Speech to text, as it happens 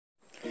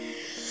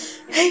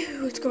Hey,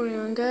 what's going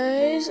on,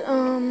 guys? I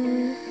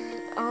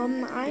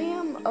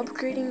am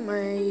upgrading my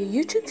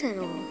YouTube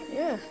channel.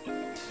 Yeah,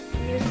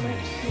 you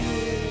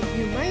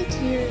might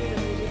hear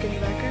the music in the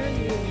background.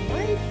 You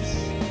might.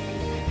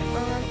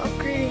 I'm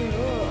upgrading as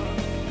well.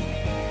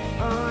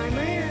 I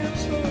might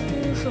also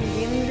do some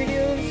gaming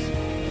videos.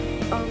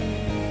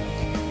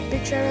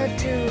 Big shout out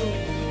to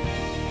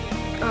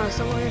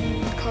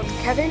someone called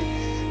Kevin.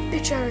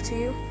 Big shout out to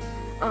you.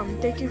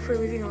 Thank you for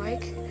leaving a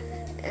like.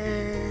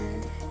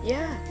 And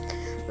yeah.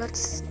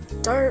 Let's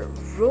start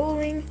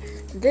rolling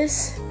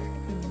this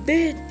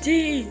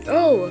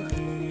video.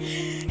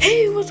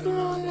 Hey, what's going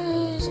on,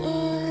 guys?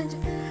 And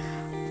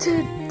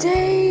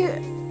today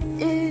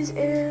is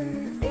a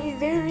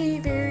very,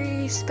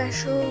 very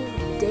special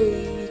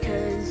day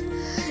because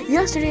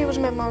yesterday was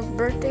my mom's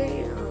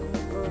birthday.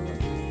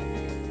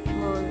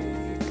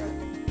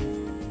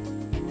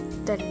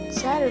 That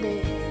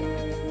Saturday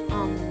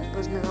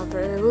was my mom's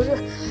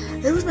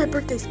birthday. It was my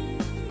birthday.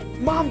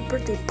 Mom's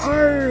birthday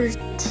party.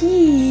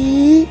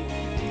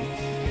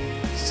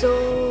 So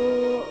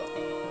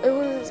it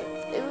was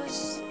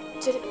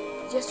today.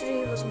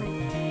 Yesterday was my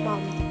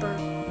mom's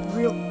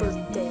real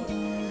birthday.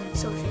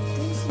 So she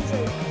thinks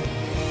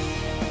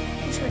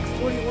she's like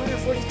 41 or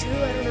 42.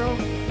 I don't know.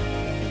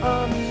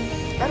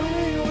 I don't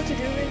really know what to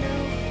do right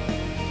now.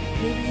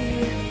 Maybe.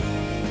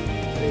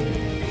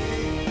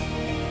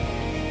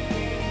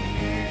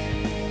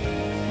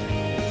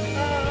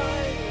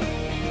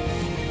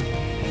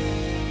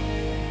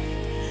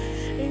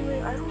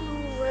 I don't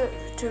know what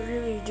to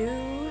really do,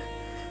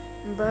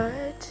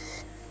 but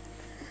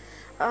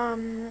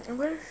I'm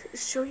gonna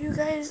show you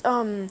guys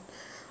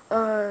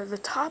the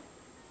top,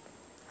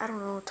 I don't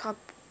know, top,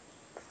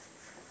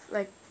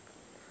 like,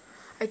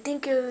 I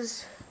think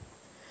it's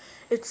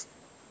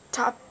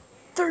top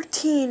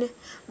 13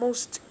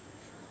 most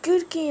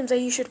good games that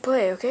you should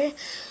play. Okay,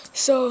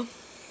 so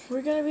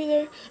we're gonna be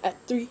there at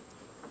 3,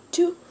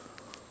 2,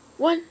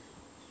 1.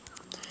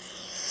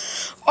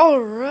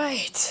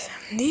 Alright,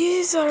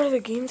 these are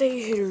the games that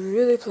you should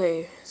really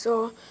play.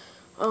 So,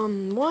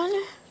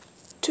 1,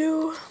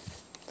 2,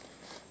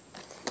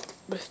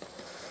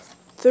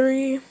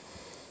 3,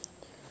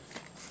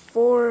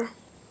 4,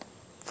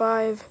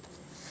 5,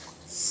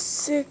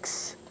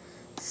 6,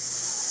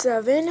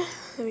 7.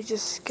 Let me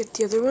just get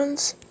the other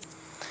ones.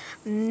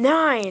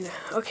 9.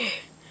 Okay,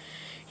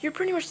 you're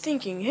pretty much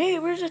thinking, hey,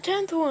 where's the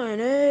 10th one?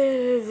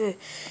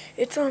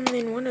 It's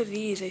in one of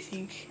these, I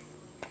think.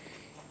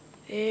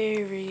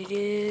 There it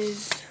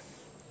is.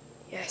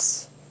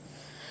 Yes.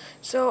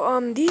 So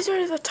these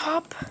are the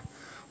top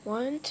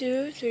 1,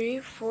 2, 3,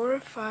 4,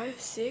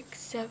 5, 6,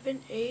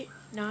 7, 8,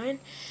 9,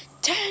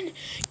 10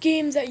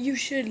 games that you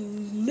should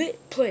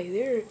play.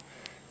 They're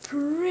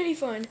pretty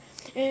fun.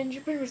 And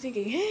you're probably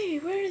thinking, hey,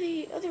 where are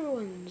the other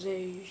ones that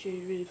you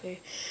should really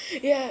play?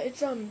 Yeah,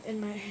 it's in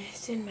my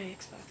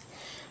Xbox.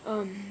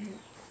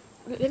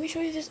 Let me show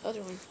you this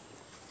other one.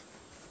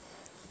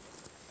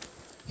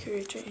 Here,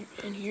 it's right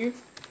in here.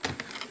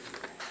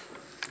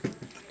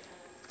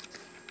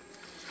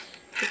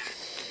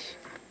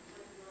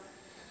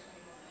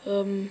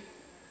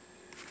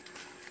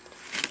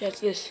 Yeah, it's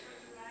this.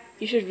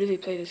 You should really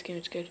play this game,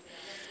 it's good.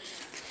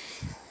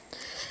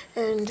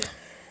 And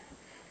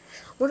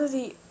one of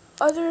the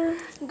other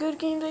good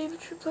games that you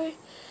should play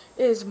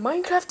is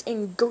Minecraft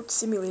and Goat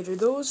Simulator.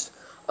 Those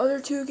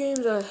other two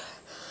games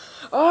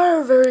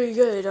are very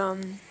good.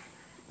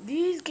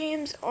 These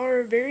games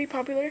are very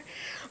popular.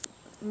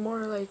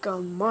 More like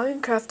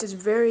Minecraft is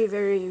very,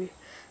 very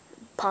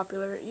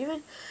popular.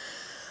 Even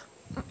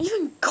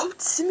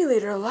Goat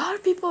Simulator. A lot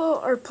of people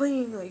are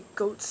playing like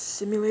Goat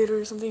Simulator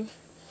or something.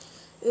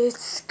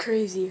 It's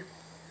crazy.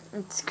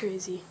 It's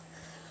crazy.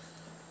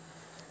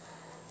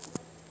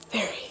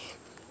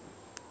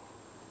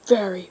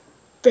 Very,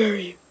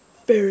 very,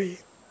 very.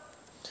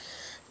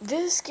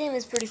 This game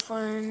is pretty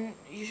fun.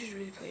 You should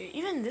really play it.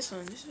 Even this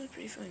one. This one's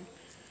pretty fun.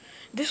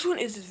 This one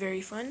is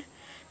very fun.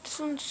 This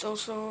one's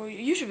also,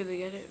 you should really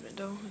get it,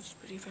 though. It's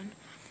pretty fun.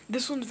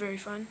 This one's very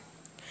fun.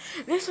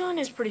 This one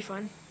is pretty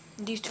fun.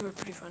 These two are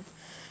pretty fun.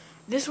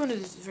 This one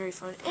is very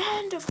fun.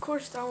 And, of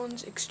course, that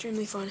one's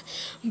extremely fun.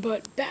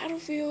 But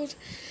Battlefield,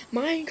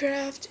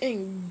 Minecraft,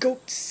 and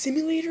Goat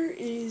Simulator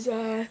is,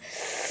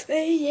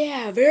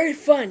 yeah, very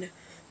fun.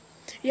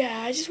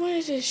 Yeah, I just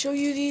wanted to show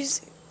you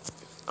these,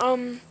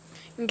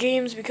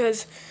 games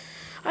because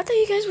I thought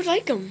you guys would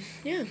like them.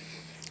 Yeah.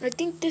 I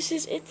think this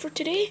is it for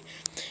today.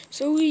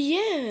 So,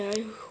 yeah,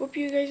 I hope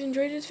you guys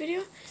enjoyed this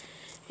video.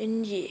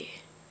 And, yeah,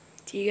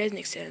 see you guys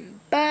next time.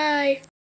 Bye!